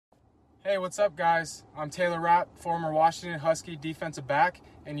Hey, what's up, guys? I'm Taylor Rapp, former Washington Husky defensive back,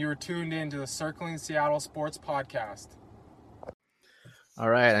 and you are tuned in to the Circling Seattle Sports Podcast.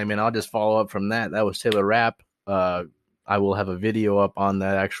 All right. I'll just follow up from that. That was Taylor Rapp. I will have a video up on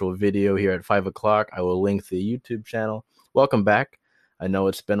that actual video here at 5 o'clock. I will link the YouTube channel. Welcome back. I know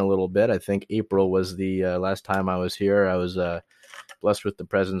it's been a little bit. I think April was the last time I was here. I was blessed with the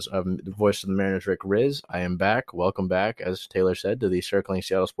presence of the voice of the Mariners, Rick Riz. I am back. Welcome back, as Taylor said, to the Circling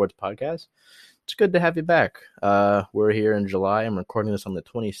Seattle Sports Podcast. It's good to have you back. We're here in July. I'm recording this on the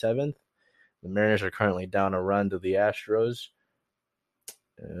 27th. The Mariners are currently down a run to the Astros.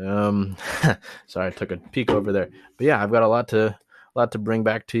 Sorry, I took a peek over there. But yeah, I've got a lot to bring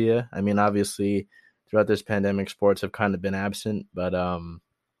back to you. Obviously, throughout this pandemic, sports have kind of been absent, but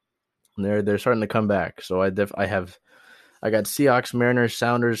they're starting to come back. So I got Seahawks, Mariners,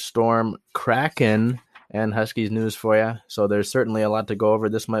 Sounders, Storm, Kraken, and Huskies news for you. So there's certainly a lot to go over.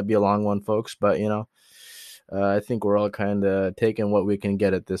 This might be a long one, folks, but I think we're all kind of taking what we can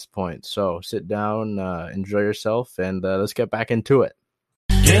get at this point. So sit down, enjoy yourself, and let's get back into it.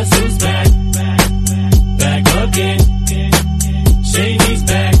 Guess who's back? Back again. Shady's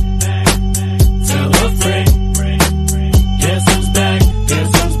back. Tell a friend. Guess who's back?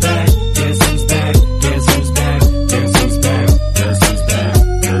 Guess who's back? Guess who's back? Guess who's back? Guess who's back? Guess who's back?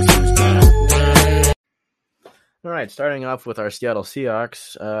 Guess who's back? All right, starting off with our Seattle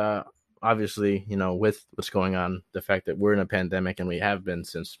Seahawks. Obviously, with what's going on, the fact that we're in a pandemic and we have been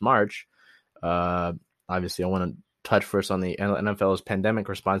since March. Obviously, I want to touch first on the NFL's pandemic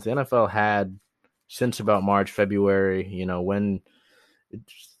response. The NFL had since about March, February, when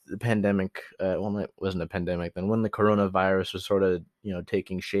the pandemic, it wasn't a pandemic then, when the coronavirus was sort of,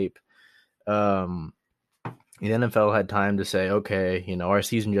 taking shape, the NFL had time to say, okay, our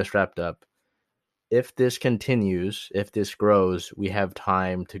season just wrapped up. If this continues, if this grows, we have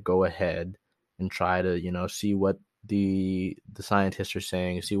time to go ahead and try to, see what the scientists are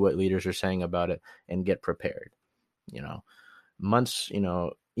saying, see what leaders are saying about it, and get prepared. Months,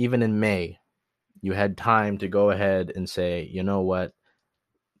 even in May, you had time to go ahead and say, you know what,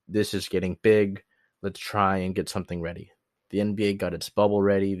 this is getting big. Let's try and get something ready. The NBA got its bubble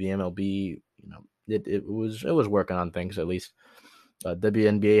ready. The MLB, it was working on things at least.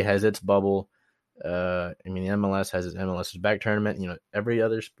 WNBA has its bubble. The MLS has its MLS's back tournament. Every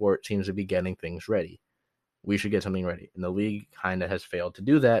other sport seems to be getting things ready. We should get something ready. And the league kind of has failed to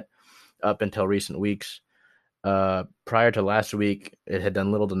do that up until recent weeks. Prior to last week, it had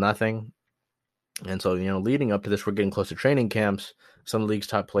done little to nothing. And so, leading up to this, we're getting close to training camps. Some of the league's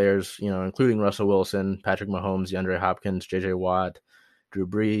top players, including Russell Wilson, Patrick Mahomes, DeAndre Hopkins, J.J. Watt, Drew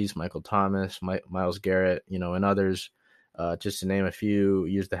Brees, Michael Thomas, Myles Garrett, and others, just to name a few,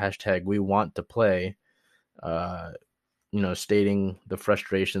 use the hashtag We Want to Play, stating the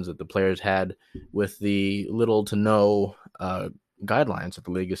frustrations that the players had with the little to no guidelines that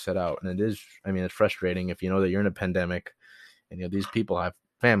the league has set out. And it's frustrating if you know that you're in a pandemic and these people have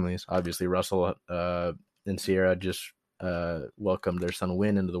families. Obviously, Russell and Sierra just welcomed their son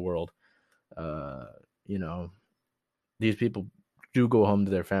Wynn into the world. These people do go home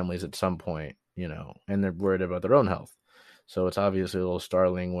to their families at some point, and they're worried about their own health. So it's obviously a little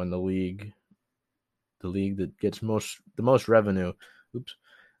startling when the league that gets the most revenue,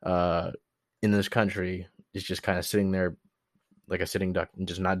 in this country is just kind of sitting there like a sitting duck and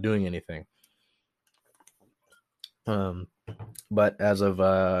just not doing anything. But as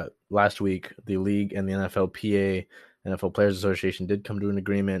of last week, the league and the NFLPA, NFL Players Association, did come to an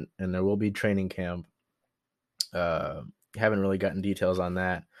agreement, and there will be training camp. Haven't really gotten details on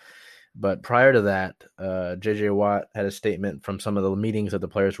that. But prior to that, J.J. Watt had a statement from some of the meetings that the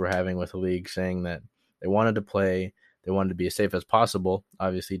players were having with the league saying that they wanted to play, they wanted to be as safe as possible.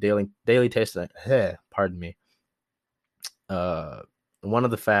 Obviously, daily testing. Pardon me. One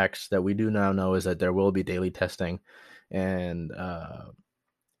of the facts that we do now know is that there will be daily testing, and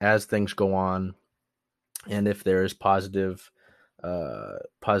as things go on, and if there is positive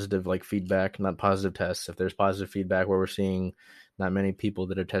like feedback, not positive tests, if there's positive feedback where we're seeing not many people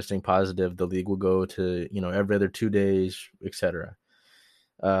that are testing positive, the league will go to every other 2 days, etc.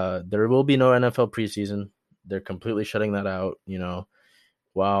 There will be no NFL preseason. They're completely shutting that out.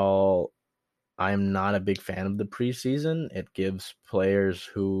 While I'm not a big fan of the preseason, it gives players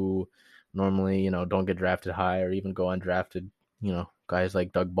who normally, don't get drafted high or even go undrafted, guys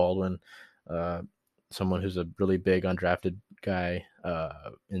like Doug Baldwin, someone who's a really big undrafted guy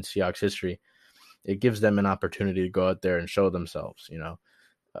in Seahawks history. It gives them an opportunity to go out there and show themselves,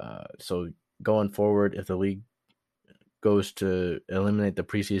 So going forward, if the league goes to eliminate the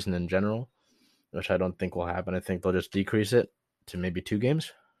preseason in general, which I don't think will happen, I think they'll just decrease it to maybe 2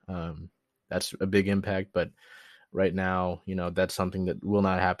 games. That's a big impact, but right now, that's something that will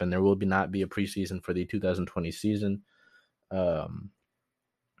not happen. There will not be a preseason for the 2020 season.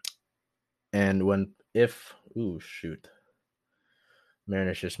 And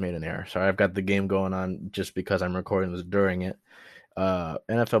Mariners just made an error. Sorry, I've got the game going on just because I'm recording this during it.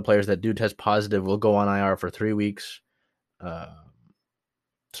 NFL players that do test positive will go on IR for 3 weeks. So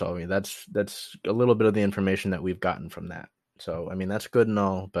I mean, that's a little bit of the information that we've gotten from that. So I mean, that's good and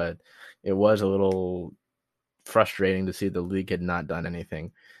all, but it was a little frustrating to see the league had not done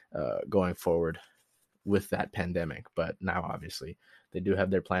anything going forward with that pandemic. But now, obviously, they do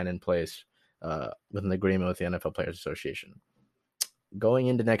have their plan in place with an agreement with the NFL Players Association. Going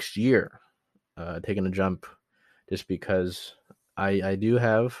into next year, taking a jump just because I do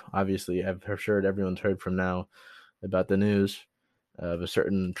have, obviously, I've heard everyone's heard from now about the news of a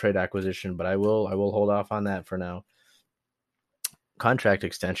certain trade acquisition, but I will hold off on that for now. Contract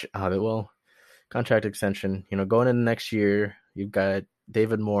extension. Contract extension. Going into next year, you've got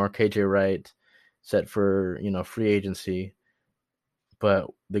David Moore, KJ Wright set for free agency, but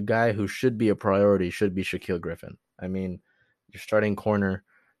the guy who should be a priority should be Shaquille Griffin. I mean, your starting corner,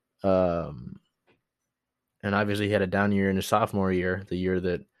 and obviously he had a down year in his sophomore year, the year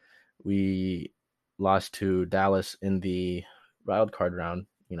that we lost to Dallas in the wild card round.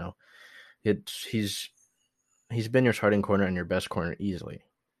 He's been your starting corner and your best corner easily,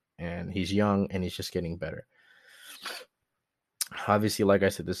 and he's young and he's just getting better. Obviously, like I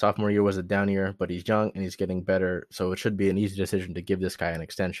said, the sophomore year was a down year, but he's young and he's getting better, so it should be an easy decision to give this guy an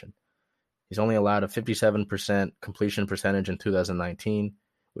extension. He's only allowed a 57% completion percentage in 2019,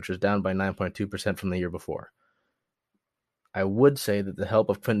 which was down by 9.2% from the year before. I would say that the help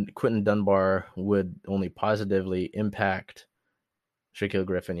of Quinton Dunbar would only positively impact Shaquille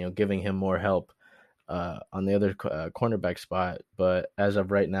Griffin, giving him more help on the other cornerback spot. But as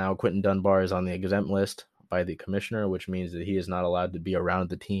of right now, Quinton Dunbar is on the exempt list by the commissioner, which means that he is not allowed to be around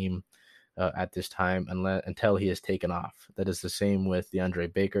the team at this time until he is taken off. That is the same with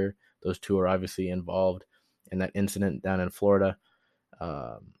DeAndre Baker. Those two are obviously involved in that incident down in Florida.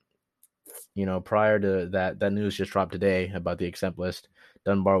 Prior to that news just dropped today about the exempt list.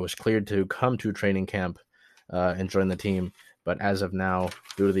 Dunbar was cleared to come to training camp and join the team. But as of now,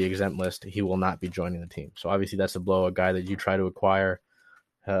 due to the exempt list, he will not be joining the team. So obviously that's a blow. A guy that you try to acquire,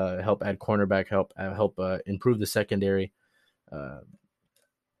 help add cornerback, help improve the secondary.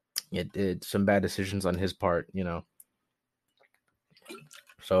 It some bad decisions on his part,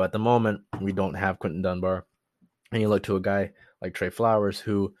 So at the moment, we don't have Quinton Dunbar. And you look to a guy like Trey Flowers,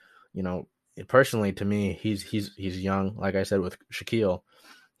 who, personally to me, he's young. Like I said with Shaquille,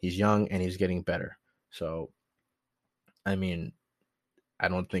 he's young and he's getting better. So, I mean, I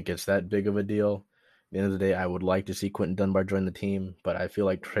don't think it's that big of a deal. At the end of the day, I would like to see Quinton Dunbar join the team, but I feel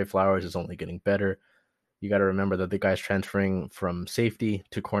like Trey Flowers is only getting better. You got to remember that the guy's transferring from safety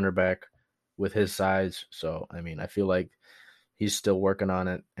to cornerback with his size. So, I mean, I feel like he's still working on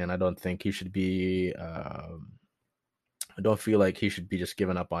it, and I don't think he should be I don't feel like he should be just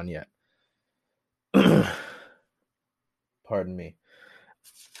given up on yet. Pardon me.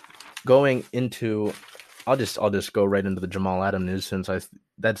 Going into, I'll just go right into the Jamal Adams news since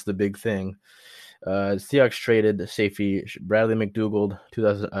that's the big thing. Seahawks traded safety Bradley McDougald,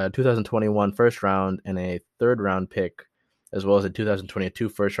 2021 first round and a third round pick, as well as a 2022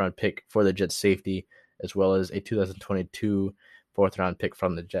 first round pick for the Jets safety, as well as a 2022 fourth round pick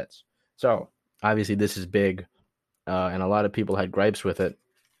from the Jets. So obviously this is big, and a lot of people had gripes with it.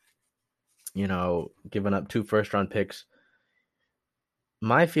 Giving up 2 first round picks.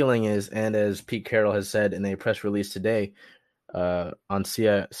 My feeling is, and as Pete Carroll has said in a press release today on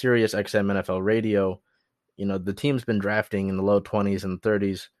Sirius XM NFL Radio, the team's been drafting in the low 20s and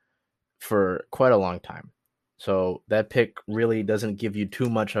 30s for quite a long time. So that pick really doesn't give you too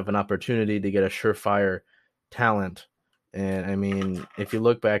much of an opportunity to get a surefire talent. And I mean, if you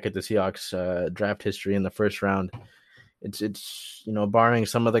look back at the Seahawks draft history in the first round, it's barring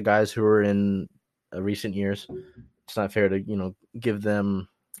some of the guys who were in recent years, it's not fair to give them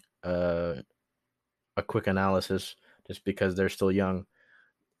a quick analysis just because they're still young.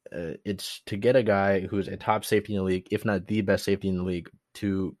 It's to get a guy who's a top safety in the league, if not the best safety in the league,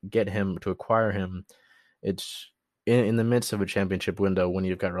 to acquire him. It's in the midst of a championship window when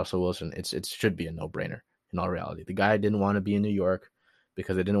you've got Russell Wilson. It should be a no-brainer in all reality. The guy didn't want to be in New York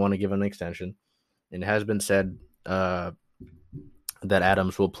because they didn't want to give him an extension. And it has been said that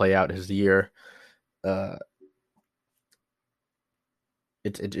Adams will play out his year.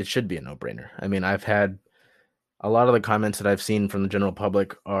 It should be a no-brainer. I mean, I've had a lot of the comments that I've seen from the general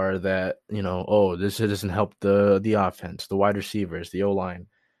public are that, this doesn't help the offense, the wide receivers, the O-line.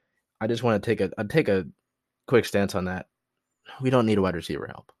 I just want to take a quick stance on that. We don't need wide receiver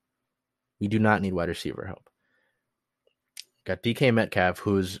help. We do not need wide receiver help. Got DK Metcalf,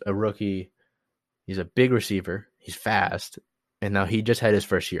 who's a rookie. He's a big receiver. He's fast, and now he just had his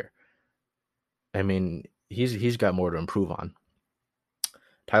first year. I mean, he's got more to improve on.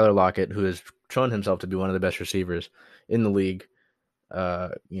 Tyler Lockett, who has shown himself to be one of the best receivers in the league,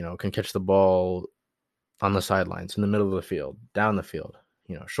 can catch the ball on the sidelines, in the middle of the field, down the field,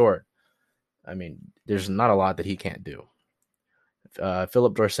 short. I mean, there's not a lot that he can't do.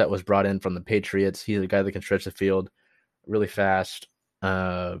 Philip Dorsett was brought in from the Patriots. He's a guy that can stretch the field really fast,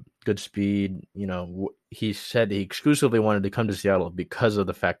 good speed. He said he exclusively wanted to come to Seattle because of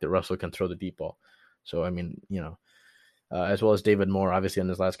the fact that Russell can throw the deep ball. So, I mean, as well as David Moore, obviously on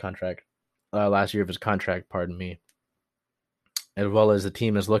his last year of his contract, pardon me. As well as the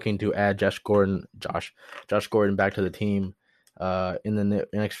team is looking to add Josh Gordon back to the team in the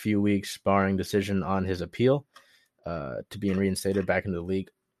next few weeks, barring decision on his appeal to being reinstated back into the league.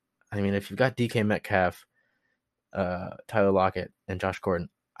 I mean, if you've got DK Metcalf, Tyler Lockett, and Josh Gordon,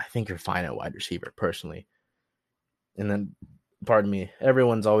 I think you're fine at wide receiver, personally. And then, pardon me,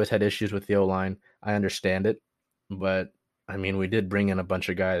 everyone's always had issues with the O-line. I understand it, but, I mean, we did bring in a bunch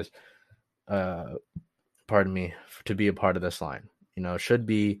of guys, to be a part of this line. Should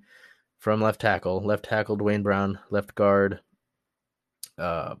be from left tackle Dwayne Brown, left guard,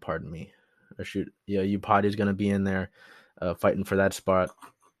 Upati's going to be in there fighting for that spot.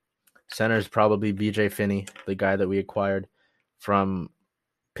 Center's probably BJ Finney, the guy that we acquired from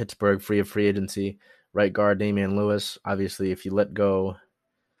Pittsburgh free of free agency. Right guard Damian Lewis. Obviously, if you let go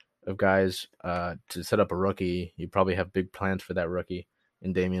of guys to set up a rookie, you probably have big plans for that rookie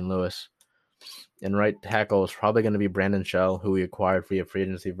in Damian Lewis. And right tackle is probably going to be Brandon Shell, who we acquired free of free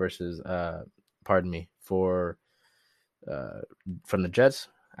agency from the Jets.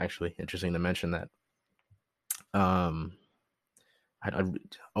 Actually, interesting to mention that.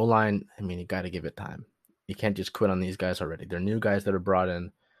 O-line, I mean, you got to give it time. You can't just quit on these guys already. They're new guys that are brought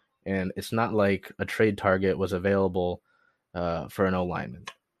in, and it's not like a trade target was available for an O-lineman.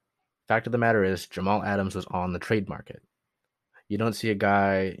 Fact of the matter is, Jamal Adams was on the trade market. You don't see a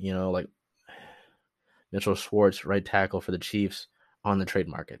guy, like Mitchell Schwartz, right tackle for the Chiefs, on the trade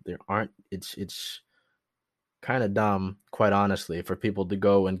market. There aren't. It's kind of dumb, quite honestly, for people to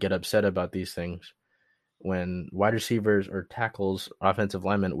go and get upset about these things when wide receivers or tackles, offensive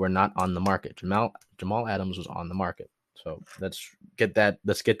linemen, were not on the market. Jamal Adams was on the market. So let's get that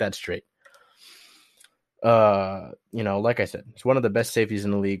straight. Like I said, it's one of the best safeties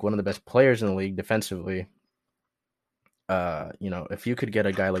in the league, one of the best players in the league defensively. If you could get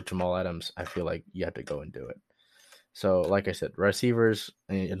a guy like Jamal Adams, I feel like you have to go and do it. So, like I said, receivers,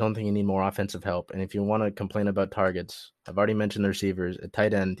 I don't think you need more offensive help. And if you want to complain about targets, I've already mentioned the receivers. At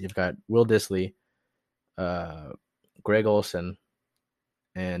tight end, you've got Will Dissly, Greg Olsen,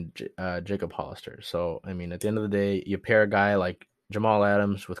 and Jacob Hollister. So, I mean, at the end of the day, you pair a guy like Jamal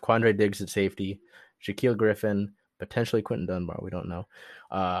Adams with Quandre Diggs at safety, Shaquille Griffin, potentially Quentin Dunbar, we don't know,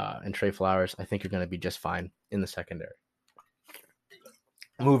 and Trey Flowers. I think you're going to be just fine in the secondary.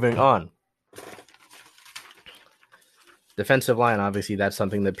 Moving on. Defensive line, obviously, that's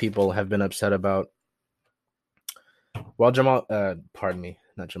something that people have been upset about. While Jadeveon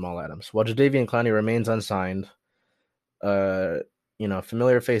Clowney remains unsigned,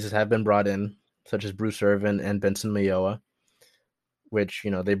 familiar faces have been brought in, such as Bruce Irvin and Benson Mayowa, which,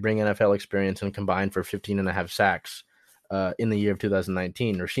 they bring NFL experience and combine for 15.5 sacks in the year of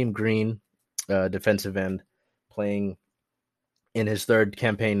 2019. Rasheem Green, defensive end, playing in his third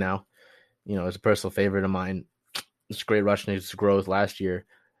campaign now, is a personal favorite of mine. It's great rushing his growth last year.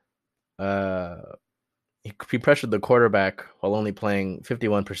 He pressured the quarterback while only playing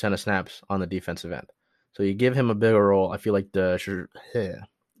 51% of snaps on the defensive end. So you give him a bigger role. I feel like Rasheem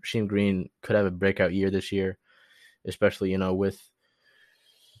Green could have a breakout year this year, especially,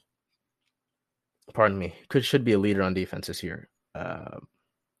 should be a leader on defense this year,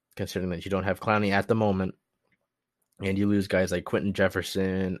 considering that you don't have Clowney at the moment, and you lose guys like Quentin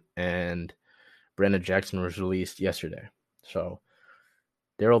Jefferson and Brandon Jackson was released yesterday. So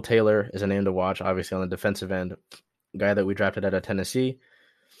Darrell Taylor is a name to watch, obviously, on the defensive end. Guy that we drafted out of Tennessee.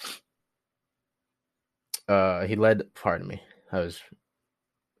 He led, this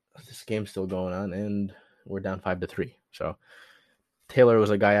game's still going on, and we're down 5-3. So Taylor was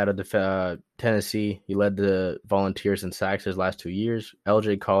a guy out of Tennessee. He led the Volunteers in sacks his last 2 years.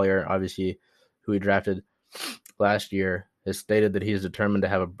 LJ Collier, obviously, who he drafted last year, has stated that he's determined to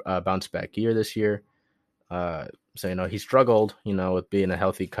have a bounce back year this year. So, he struggled, with being a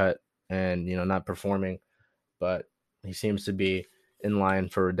healthy cut and, not performing, but he seems to be in line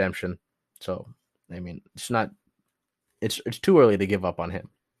for redemption. So, I mean, it's too early to give up on him.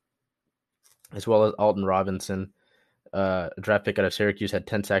 As well as Alton Robinson, a draft pick out of Syracuse, had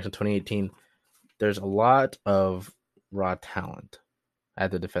 10 sacks in 2018. There's a lot of raw talent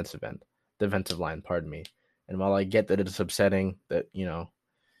at the defensive line, pardon me. And while I get that it's upsetting that,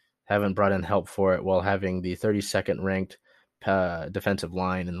 haven't brought in help for it while having the 32nd ranked defensive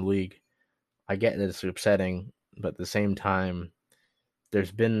line in the league, I get that it's upsetting, but at the same time,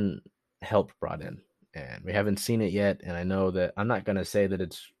 there's been help brought in, and we haven't seen it yet. And I know that I'm not going to say that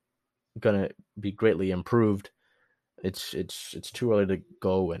it's going to be greatly improved. It's too early to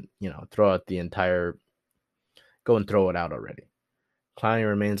go and throw out throw it out already. Clowney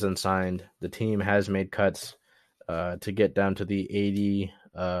remains unsigned. The team has made cuts to get down to the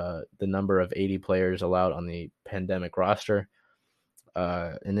number of 80 players allowed on the pandemic roster.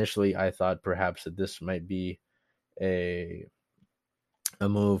 Initially, I thought perhaps that this might be a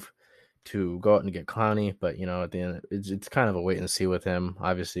move to go out and get Clowney, but at the end, it's kind of a wait and see with him,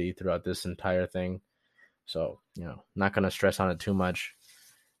 obviously, throughout this entire thing. So, not going to stress on it too much.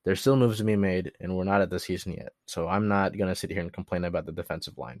 There's still moves to be made, and we're not at the season yet. So I'm not going to sit here and complain about the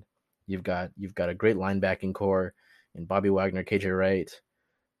defensive line. You've got a great linebacking core in Bobby Wagner, KJ Wright.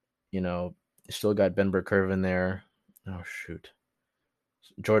 You still got Ben Burkervin in there. Oh, shoot.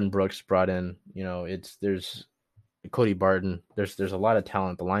 Jordan Brooks brought in. There's Cody Barton. There's a lot of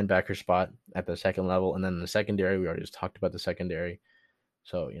talent. The linebacker spot at the second level, and then the secondary, we already just talked about the secondary.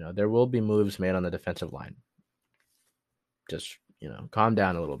 So, there will be moves made on the defensive line. Just, calm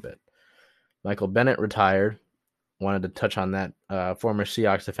down a little bit. Michael Bennett retired. Wanted to touch on that. Former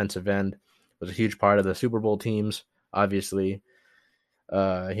Seahawks defensive end, was a huge part of the Super Bowl teams, obviously. He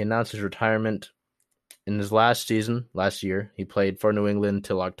announced his retirement in his last year. He played for New England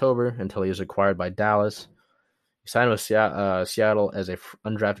till October until he was acquired by Dallas. He signed with Seattle as a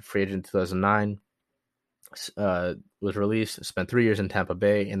undrafted free agent in 2009. Was released, spent 3 years in Tampa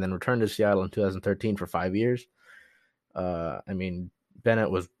Bay, and then returned to Seattle in 2013 for 5 years.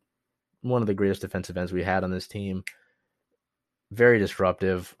 Bennett was one of the greatest defensive ends we had on this team. Very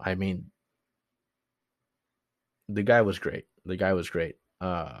disruptive. The guy was great.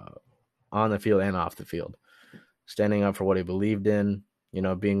 On the field and off the field. Standing up for what he believed in,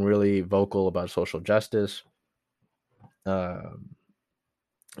 being really vocal about social justice. And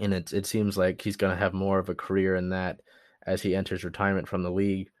it seems like he's going to have more of a career in that as he enters retirement from the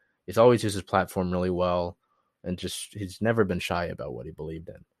league. He's always used his platform really well, and he's never been shy about what he believed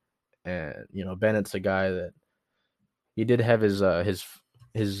in. And Bennett's a guy that he did have his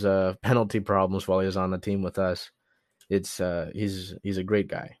penalty problems while he was on the team with us. He's a great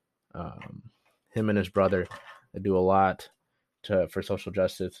guy. Him and his brother, they do a lot for social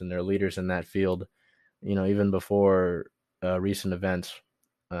justice, and they're leaders in that field. Even before recent events.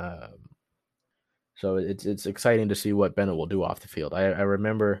 So it's exciting to see what Bennett will do off the field. I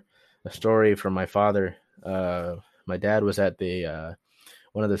remember a story from my father. My dad was at the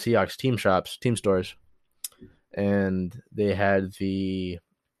one of the Seahawks team stores, and they had the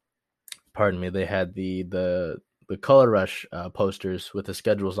Color Rush posters with the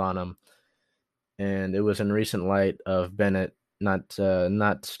schedules on them, and it was in recent light of Bennett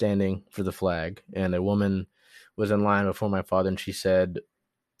not standing for the flag, and a woman was in line before my father, and she said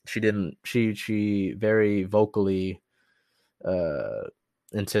she very vocally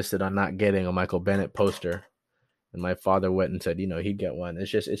insisted on not getting a Michael Bennett poster, and my father went and said he'd get one.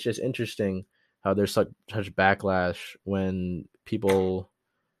 It's just interesting how there's such backlash when people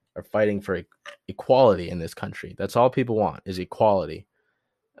are fighting for equality in this country. That's all people want is equality,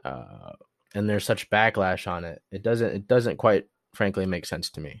 and there's such backlash on it. It doesn't quite frankly make sense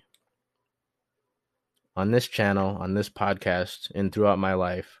to me. On this channel, on this podcast, and throughout my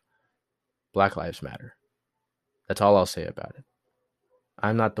life, Black Lives Matter. That's all I'll say about it.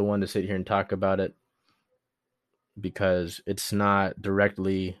 I'm not the one to sit here and talk about it because it's not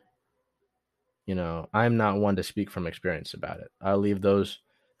directly, I'm not one to speak from experience about it. I'll leave those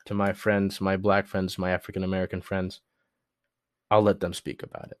to my friends, my Black friends, my African American friends. I'll let them speak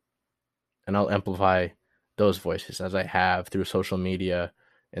about it. And I'll amplify those voices as I have through social media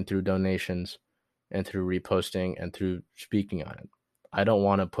and through donations and through reposting and through speaking on it. I don't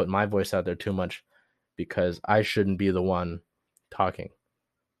want to put my voice out there too much because I shouldn't be the one talking.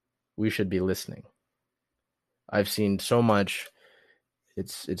 We should be listening. I've seen so much.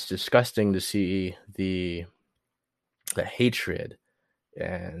 It's disgusting to see the hatred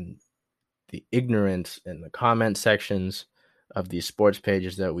and the ignorance in the comment sections of these sports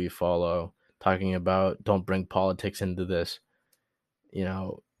pages that we follow, talking about don't bring politics into this.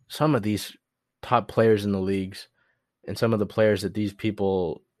 Some of these top players in the leagues And some of the players that these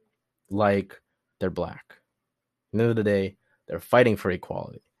people like, they're black. At the end of the day, they're fighting for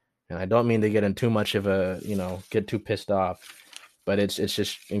equality. And I don't mean to get in too much of get too pissed off, but it's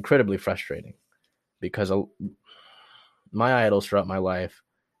just incredibly frustrating because my idols throughout my life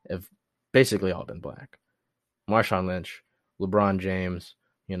have basically all been black. Marshawn Lynch, LeBron James,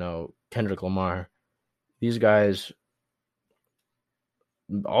 Kendrick Lamar. These guys,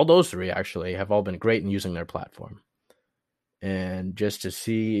 all those three actually, have all been great in using their platform. And just to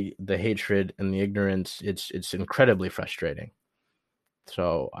see the hatred and the ignorance, it's incredibly frustrating.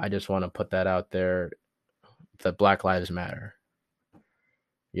 So I just want to put that out there that Black Lives Matter.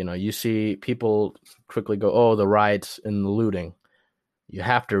 You see people quickly go, oh, the riots and the looting. You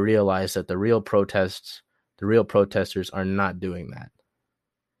have to realize that the real protesters are not doing that.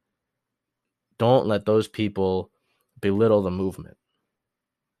 Don't let those people belittle the movement.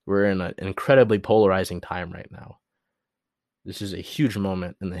 We're in an incredibly polarizing time right now. This is a huge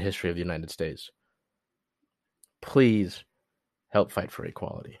moment in the history of the United States. Please help fight for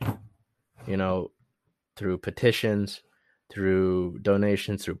equality. Through petitions, through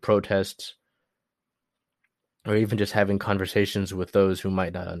donations, through protests, or even just having conversations with those who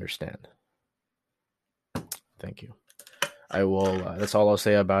might not understand. Thank you. I will, that's all I'll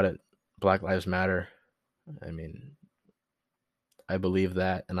say about it. Black Lives Matter. I mean, I believe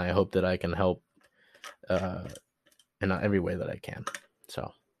that, and I hope that I can help in every way that I can.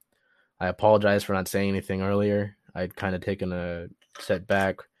 So I apologize for not saying anything earlier. I'd kind of taken a step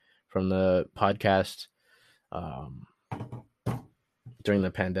back from the podcast during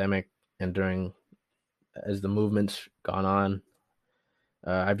the pandemic and as the movement's gone on.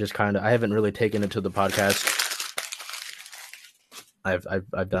 I haven't really taken it to the podcast.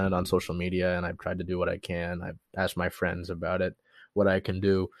 I've done it on social media, and I've tried to do what I can. I've asked my friends about it, what I can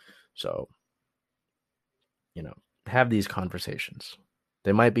do. So, have these conversations.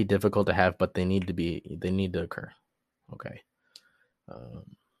 They might be difficult to have, but they need to occur. Okay.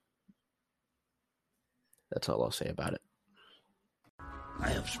 That's all I'll say about it. I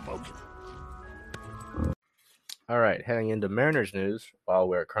have spoken. All right, heading into Mariners news, while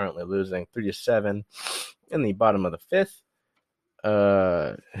we're currently losing 3-7 in the bottom of the fifth.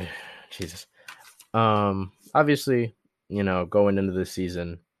 Jesus. Obviously, going into this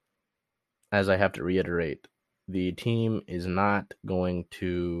season, as I have to reiterate, the team is not going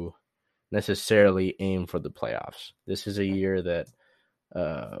to necessarily aim for the playoffs. This is a year that,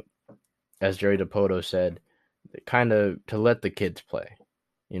 as Jerry Dipoto said, kind of to let the kids play.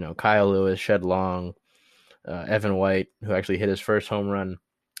 Kyle Lewis, Shed Long, Evan White, who actually hit his first home run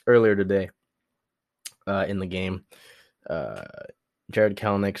earlier today in the game. Jared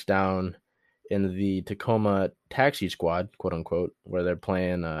Kelenick's down in the Tacoma Taxi Squad, quote unquote, where they're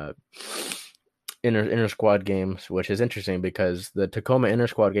playing inter squad games, which is interesting because the Tacoma inter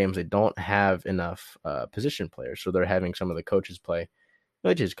squad games, they don't have enough position players, so they're having some of the coaches play,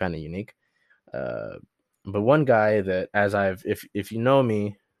 which is kind of unique. But one guy that, if you know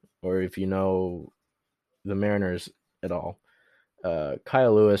me, or if you know the Mariners at all,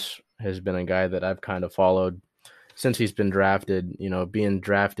 Kyle Lewis has been a guy that I've kind of followed since he's been drafted. Being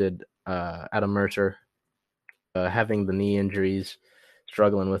drafted out of Mercer, having the knee injuries,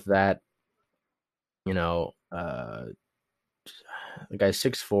 struggling with that. The guy's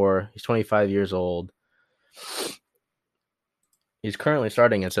 6'4", he's 25 years old. He's currently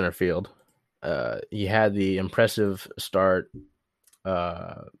starting in center field. He had the impressive start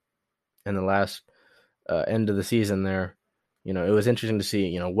in the last end of the season there. It was interesting to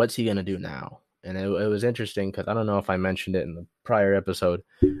see, what's he going to do now? And it was interesting because I don't know if I mentioned it in the prior episode,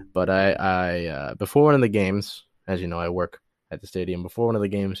 but I before one of the games, as you know, I work at the stadium. Before one of the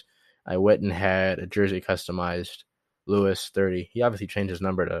games, I went and had a jersey customized, Lewis 30. He obviously changed his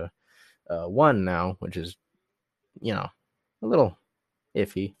number to 1 now, which is, a little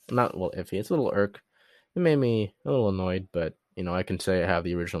iffy. Not well iffy. It's a little irk. It made me a little annoyed, but I can say I have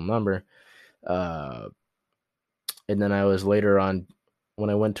the original number. And then I was later on, when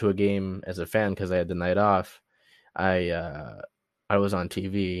I went to a game as a fan because I had the night off, I was on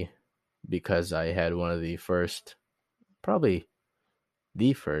TV because I had one of the first, probably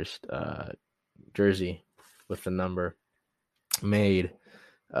the first jersey with the number made,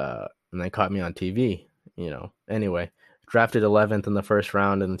 and they caught me on TV. Anyway, drafted 11th in the first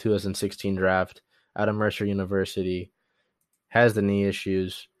round in the 2016 draft out of Mercer University, has the knee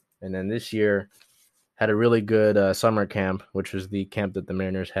issues, and then this year had a really good summer camp, which was the camp that the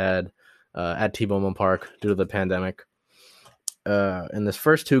Mariners had at T-Mobile Park due to the pandemic. In this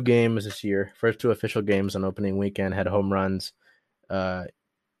first 2 games this year, first 2 official games on opening weekend, had home runs, and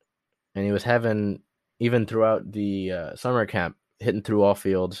he was having even throughout the summer camp, hitting through all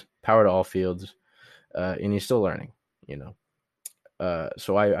fields, power to all fields, and he's still learning, you know.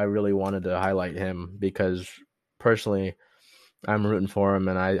 So I really wanted to highlight him because personally, I'm rooting for him,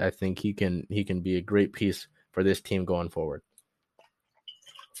 and I think he can be a great piece for this team going forward.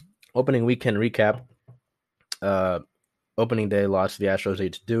 Opening weekend recap. Opening day lost to the Astros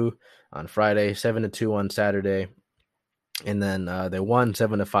 8-2 on Friday, 7-2 on Saturday, and then they won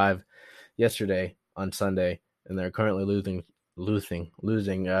 7-5 yesterday on Sunday, and they're currently losing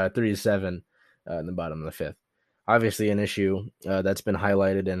 3-7 in the bottom of the fifth. Obviously, an issue that's been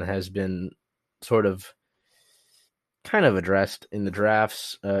highlighted and has been sort of kind of addressed in the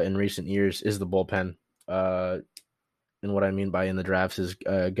drafts in recent years is the bullpen. And what I mean by in the drafts is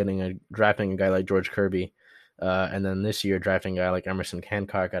drafting a guy like George Kirby, and then this year drafting a guy like Emerson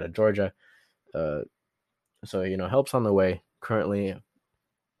Hancock out of Georgia. So, help's on the way. Currently,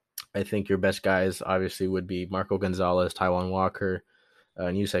 I think your best guys obviously would be Marco Gonzalez, Taijuan Walker,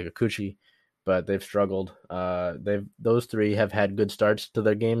 and Yusei Kikuchi, but they've struggled. Those three have had good starts to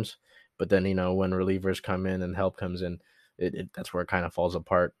their games, but then, when relievers come in and help comes in, that's where it kind of falls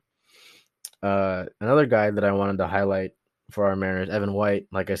apart. Another guy that I wanted to highlight for our Mariners, Evan White.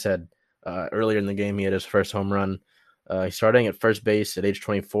 Like I said, earlier in the game, he had his first home run. He's starting at first base at age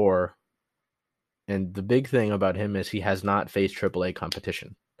 24. And the big thing about him is he has not faced AAA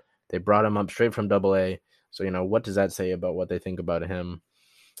competition. They brought him up straight from AA. So, what does that say about what they think about him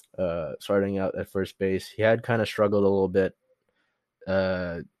starting out at first base? He had kind of struggled a little bit.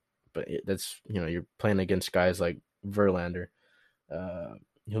 But that's, you're playing against guys like Verlander,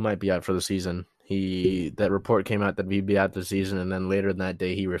 who might be out for the season. That report came out that he'd be out the season, and then later in that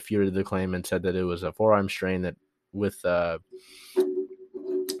day, he refuted the claim and said that it was a forearm strain that with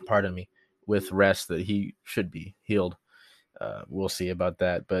rest that he should be healed. We'll see about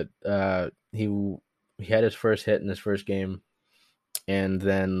that. But he had his first hit in his first game, and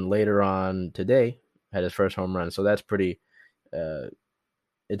then later on today had his first home run. So that's pretty.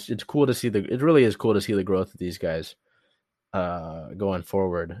 It's cool to see it really is cool to see the growth of these guys going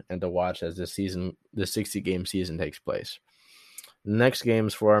forward and to watch as the 60-game season takes place. The next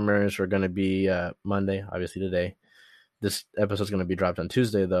games for our Mariners are going to be Monday, obviously today. This episode is going to be dropped on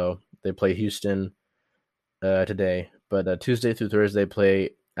Tuesday, though. They play Houston today, but Tuesday through Thursday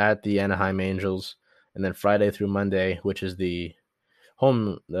play at the Anaheim Angels, and then Friday through Monday, which is the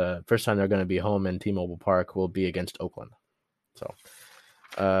first time they're going to be home in T-Mobile Park, will be against Oakland. So,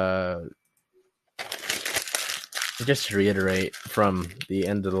 just to reiterate from the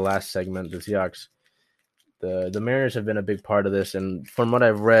end of the last segment, the Seahawks, the Mariners have been a big part of this, and from what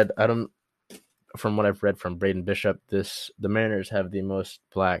I've read, from Braden Bishop, the Mariners have the most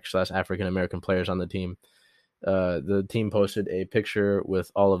Black/African American players on the team. The team posted a picture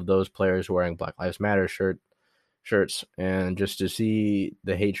with all of those players wearing Black Lives Matter shirts, and just to see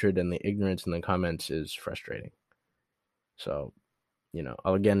the hatred and the ignorance in the comments is frustrating. So,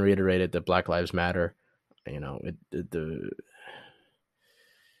 I'll again reiterate it that Black Lives Matter.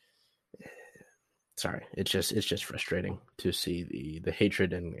 It's just frustrating to see the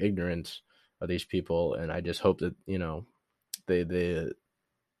hatred and ignorance of these people, and I just hope that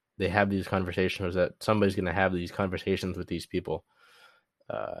they have these conversations, that somebody's going to have these conversations with these people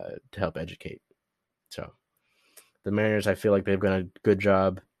to help educate. So the Mariners, I feel like they've done a good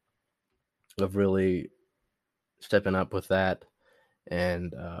job of really stepping up with that,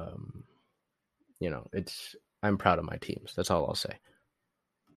 and I'm proud of my teams. That's all I'll say.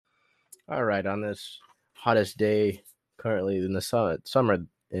 All right, on this hottest day currently in the summer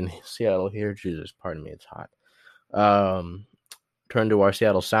in Seattle here, Jesus, pardon me, it's hot. Turn to our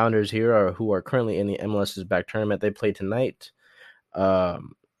Seattle Sounders here, who are currently in the MLS's back tournament. They play tonight at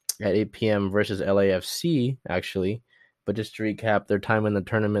 8 p.m. versus LAFC, actually. But just to recap their time in the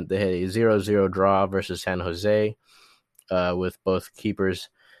tournament, they had a 0-0 draw versus San Jose, with both keepers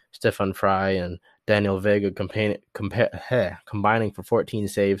Stefan Fry and Daniel Vega combining for 14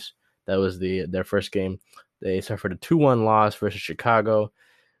 saves. That was their first game. They suffered a 2-1 loss versus Chicago,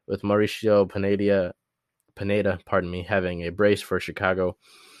 with Mauricio Pineda, having a brace for Chicago,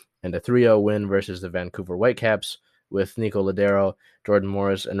 and a 3-0 win versus the Vancouver Whitecaps, with Nico Ladero, Jordan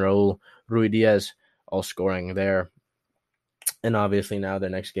Morris, and Raul Ruidiaz all scoring there. And obviously now their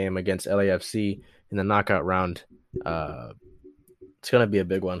next game against LAFC in the knockout round, it's going to be a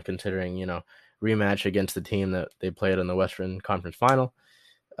big one, considering, rematch against the team that they played in the Western Conference Final.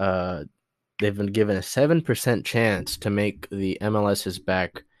 They've been given a 7% chance to make the MLS's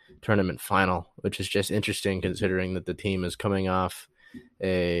back tournament final, which is just interesting considering that the team is coming off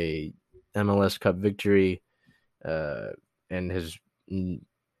a MLS Cup victory and has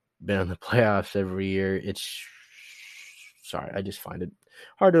been in the playoffs every year. I just find it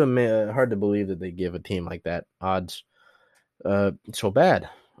hard to hard to believe that they give a team like that odds so bad.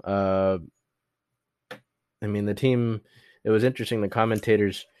 I mean, the team. It was interesting. The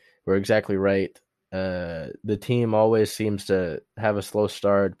commentators were exactly right. The team always seems to have a slow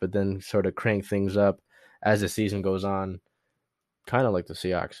start, but then sort of crank things up as the season goes on, kind of like the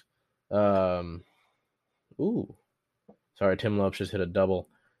Seahawks. Ooh, sorry, Tim Lopes just hit a double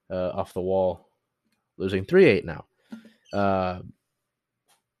off the wall, losing 3-8 now.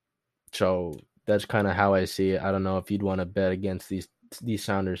 So that's kind of how I see it. I don't know if you'd want to bet against these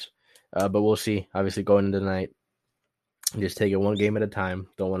Sounders, but we'll see. Obviously, going into tonight, just take it one game at a time.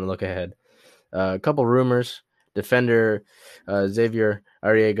 Don't want to look ahead. A couple rumors. Defender Xavier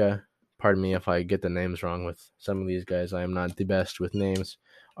Arriaga, pardon me if I get the names wrong with some of these guys. I am not the best with names.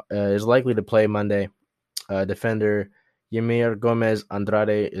 Is likely to play Monday. Defender Yamir Gomez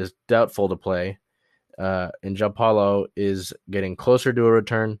Andrade is doubtful to play. And João Paulo is getting closer to a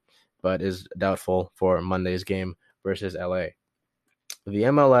return, but is doubtful for Monday's game versus LA. The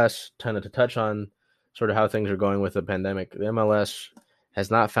MLS, to touch on sort of how things are going with the pandemic, the MLS has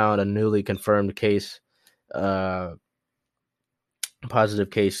not found a newly confirmed case, positive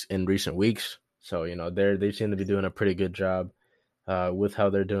case in recent weeks. So, they seem to be doing a pretty good job with how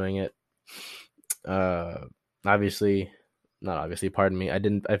they're doing it. Not obviously, pardon me. I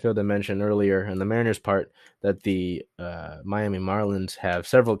failed to mention earlier in the Mariners part that the Miami Marlins have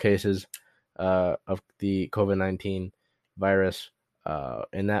several cases of the COVID-19 virus,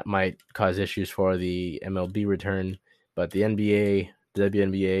 and that might cause issues for the MLB return. But the NBA, the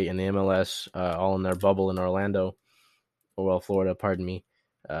WNBA, and the MLS, all in their bubble in Orlando, Florida, pardon me,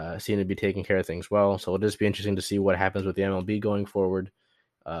 seem to be taking care of things well. So it'll just be interesting to see what happens with the MLB going forward.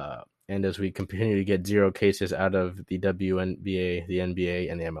 And as we continue to get zero cases out of the WNBA, the NBA,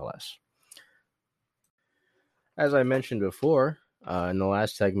 and the MLS. As I mentioned before, in the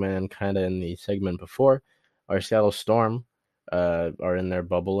last segment and kind of in the segment before, our Seattle Storm are in their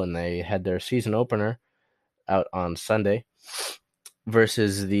bubble, and they had their season opener out on Sunday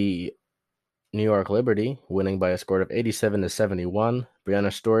versus the New York Liberty, winning by a score of 87-71.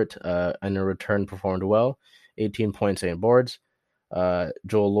 Brianna Stewart in her return performed well, 18 points, 8 boards.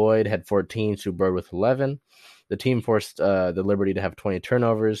 Joel Lloyd had 14, Sue Bird with 11. The team forced the Liberty to have 20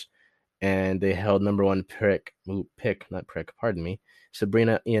 turnovers, and they held number one pick,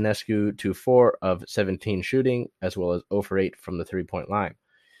 Sabrina Ionescu to 4 of 17 shooting, as well as 0 for 8 from the three-point line.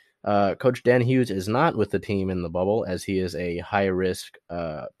 Coach Dan Hughes is not with the team in the bubble, as he is a high-risk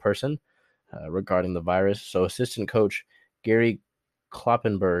person regarding the virus. So assistant coach Gary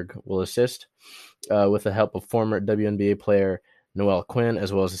Kloppenberg will assist with the help of former WNBA player Noelle Quinn,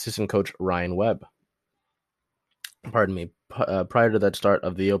 as well as assistant coach Ryan Webb. Pardon me. Prior to that start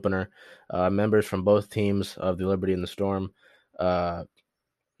of the opener, members from both teams of the Liberty and the Storm,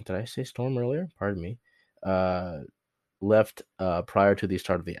 did I say Storm earlier? Pardon me. Left prior to the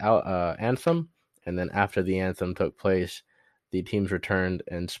start of the anthem, and then after the anthem took place, the teams returned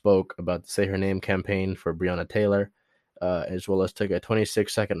and spoke about the Say Her Name campaign for Breonna Taylor, as well as took a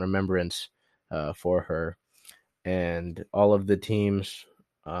 26-second remembrance for her. And all of the teams,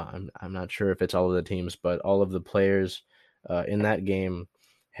 I'm not sure if it's all of the teams, but all of the players in that game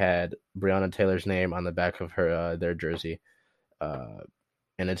had Breonna Taylor's name on the back of their jersey.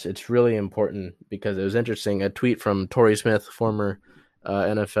 And it's really important because it was interesting. A tweet from Torrey Smith, former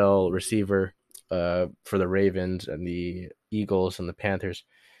NFL receiver for the Ravens and the Eagles and the Panthers,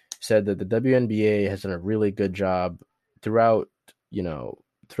 said that the WNBA has done a really good job throughout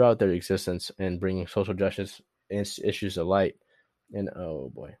their existence in bringing social justice issues to light. And oh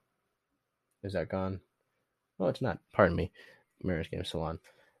boy, is that gone? Oh, it's not. Pardon me. Mariners game still on.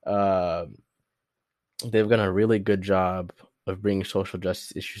 They've done a really good job of bringing social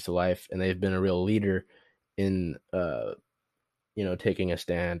justice issues to life, and they've been a real leader in taking a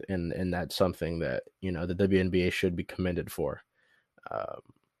stand, and that's something that the WNBA should be commended for.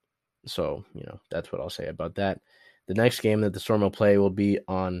 So that's what I'll say about that. The next game that the Storm will play will be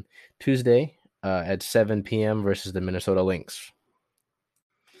on Tuesday at 7 p.m. versus the Minnesota Lynx.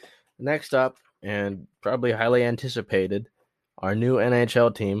 Next up, and probably highly anticipated, our new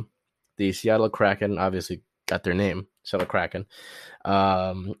NHL team, the Seattle Kraken, obviously got their name, Seattle Kraken.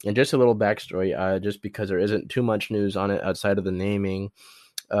 And just a little backstory, just because there isn't too much news on it outside of the naming.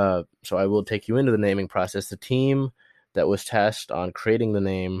 So I will take you into the naming process. The team that was tasked on creating the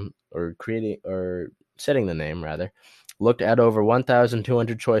name, or setting the name rather, looked at over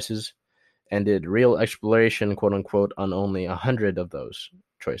 1,200 choices and did real exploration, quote unquote, on only 100 of those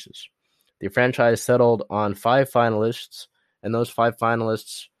choices. The franchise settled on 5 finalists, and those 5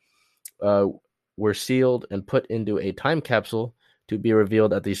 finalists were sealed and put into a time capsule to be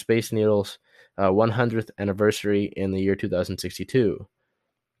revealed at the Space Needle's 100th anniversary in the year 2062.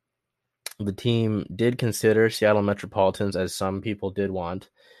 The team did consider Seattle Metropolitans, as some people did want,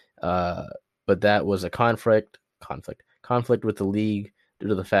 but that was a conflict with the league due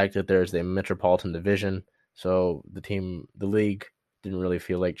to the fact that there's a Metropolitan division. So the league didn't really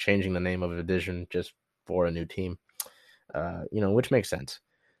feel like changing the name of a division just for a new team, which makes sense.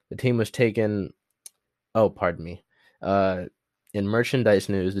 The team was taken. Oh, pardon me. In merchandise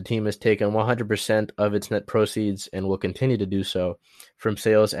news, the team has taken 100% of its net proceeds and will continue to do so from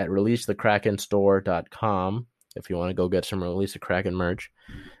sales at releasethekrakenstore.com if you want to go get some Release the Kraken merch,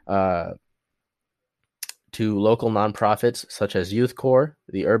 to local nonprofits such as Youth Corps,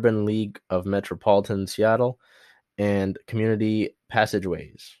 the Urban League of Metropolitan Seattle, and Community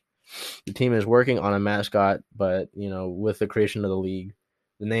Passageways. The team is working on a mascot, but, with the creation of the league,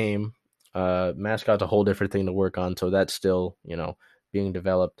 the name, mascot's a whole different thing to work on, so that's still, being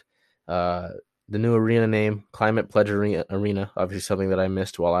developed. The new arena name, Climate Pledge Arena, obviously something that I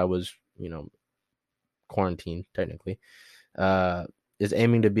missed while I was, quarantined, technically, is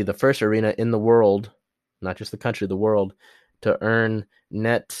aiming to be the first arena in the world, not just the country, the world, to earn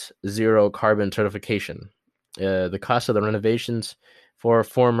net zero carbon certification. The cost of the renovations for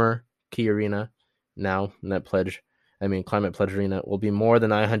former Key Arena, now Climate Pledge Arena, will be more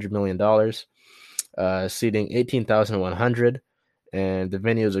than $900 million, seating 18,100, and the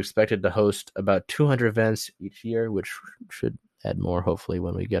venue is expected to host about 200 events each year, which should add more, hopefully,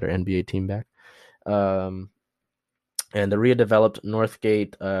 when we get our NBA team back. And the redeveloped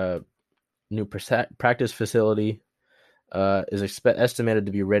Northgate new practice facility is estimated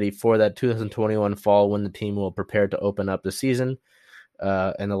to be ready for that 2021 fall, when the team will prepare to open up the season.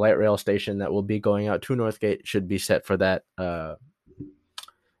 And the light rail station that will be going out to Northgate should be set for that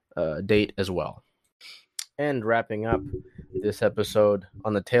date as well. And wrapping up this episode,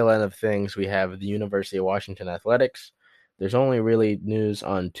 on the tail end of things, we have the University of Washington Athletics. There's only really news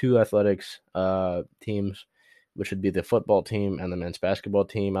on two athletics teams, which would be the football team and the men's basketball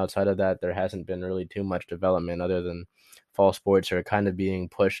team. Outside of that, there hasn't been really too much development other than fall sports are kind of being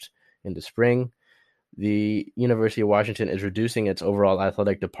pushed into spring. The University of Washington is reducing its overall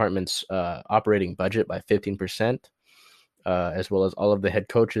athletic department's operating budget by 15%, as well as all of the head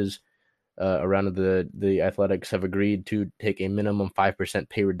coaches around the athletics have agreed to take a minimum 5%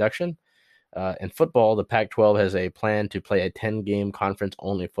 pay reduction. In football, the Pac-12 has a plan to play a 10-game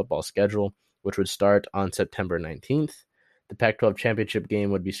conference-only football schedule, which would start on September 19th. The Pac-12 championship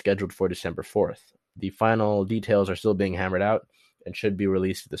game would be scheduled for December 4th. The final details are still being hammered out and should be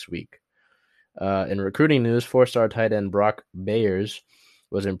released this week. In recruiting news, four-star tight end Brock Bayers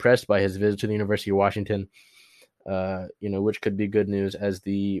was impressed by his visit to the University of Washington, which could be good news, as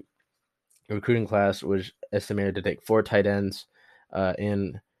the recruiting class was estimated to take three tight ends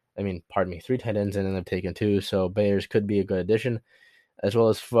in, and they've taken two, so Bayers could be a good addition, as well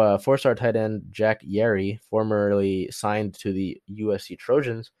as four-star tight end Jack Yary, formerly signed to the USC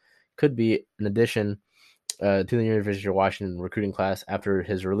Trojans, could be an addition to the University of Washington recruiting class after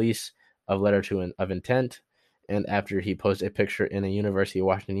his release of letter of intent, and after he posted a picture in a University of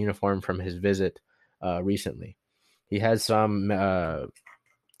Washington uniform from his visit recently. He has some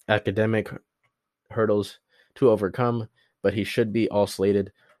academic hurdles to overcome, but he should be all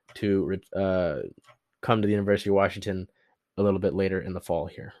slated to come to the University of Washington a little bit later in the fall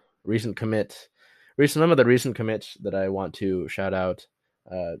here. Some of the recent commits that I want to shout out,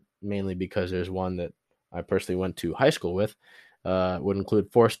 mainly because there's one that I personally went to high school with, would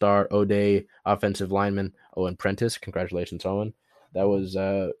include four-star O'Day offensive lineman Owen Prentice. Congratulations, Owen. That was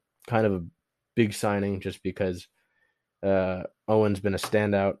kind of a big signing just because Owen's been a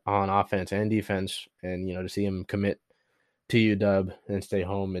standout on offense and defense, and to see him commit to UW and stay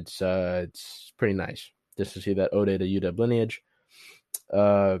home, it's pretty nice just to see that O'Day to UW lineage.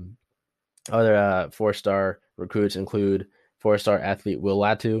 Other four-star recruits include four-star athlete Will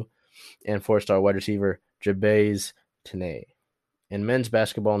Latu and four-star wide receiver Jabez Tene. In men's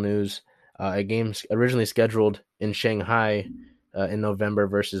basketball news, a game originally scheduled in Shanghai in November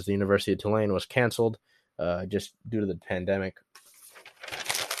versus the University of Tulane was canceled just due to the pandemic.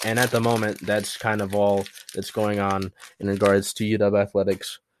 And at the moment, that's kind of all that's going on in regards to UW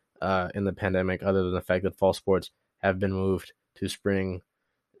athletics in the pandemic, other than the fact that fall sports have been moved to spring.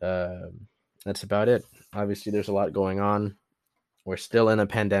 That's about it. Obviously, there's a lot going on. We're still in a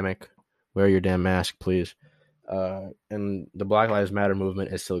pandemic. Wear your damn mask, please. And the Black Lives Matter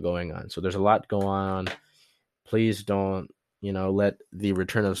movement is still going on. So there's a lot going on. Please don't, let the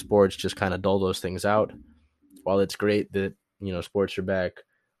return of sports just kind of dull those things out. While it's great that, sports are back,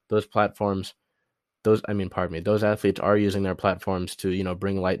 those platforms, those athletes are using their platforms to, you know,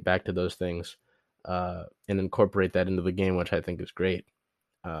 bring light back to those things, and incorporate that into the game, which I think is great.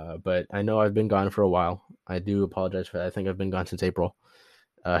 But I know I've been gone for a while. I do apologize for that. I think I've been gone since April,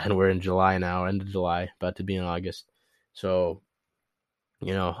 and we're in July now, end of July, about to be in August. So,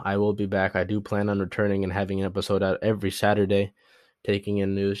 you know, I will be back. I do plan on returning and having an episode out every Saturday, taking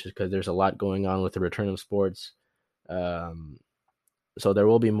in news, just because there's a lot going on with the return of sports. So there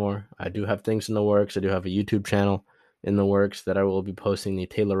will be more. I do have things in the works. I do have a YouTube channel in the works that I will be posting the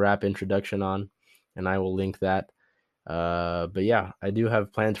Taylor Rapp introduction on, and I will link that. But yeah, I do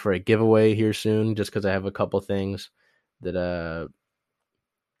have plans for a giveaway here soon, just because I have a couple things that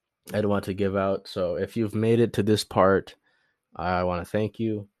I'd want to give out. So if you've made it to this part, I want to thank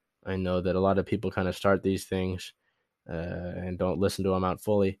you. I know that a lot of people kind of start these things and don't listen to them out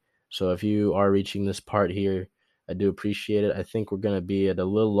fully. So if you are reaching this part here, I do appreciate it. I think we're going to be at a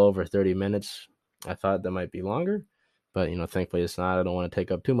little over 30 minutes. I thought that might be longer, but, you know, thankfully it's not. I don't want to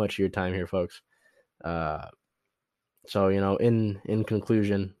take up too much of your time here, folks. So, you know, in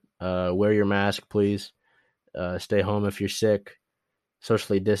conclusion, wear your mask, please. Stay home if you're sick.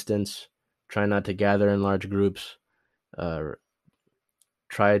 Socially distance. Try not to gather in large groups.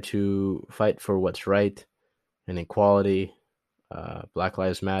 Try to fight for what's right and equality. Black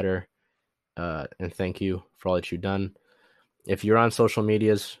Lives Matter. And thank you for all that you've done. If you're on social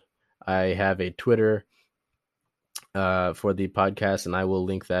medias, I have a Twitter for the podcast, and I will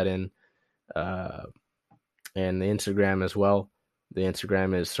link that in. And the Instagram as well. The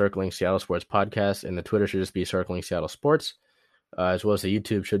Instagram is Circling Seattle Sports Podcast, and the Twitter should just be Circling Seattle Sports, as well as the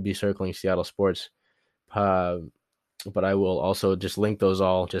YouTube should be Circling Seattle Sports. But I will also just link those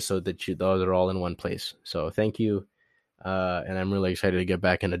all, just so that those are all in one place. So thank you, and I'm really excited to get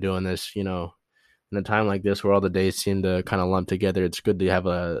back into doing this. You know, in a time like this where all the days seem to kind of lump together, it's good to have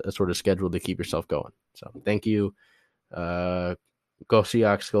a sort of schedule to keep yourself going. So thank you. Go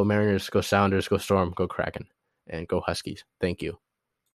Seahawks, go Mariners, go Sounders, go Storm, go Kraken, and go Huskies. Thank you.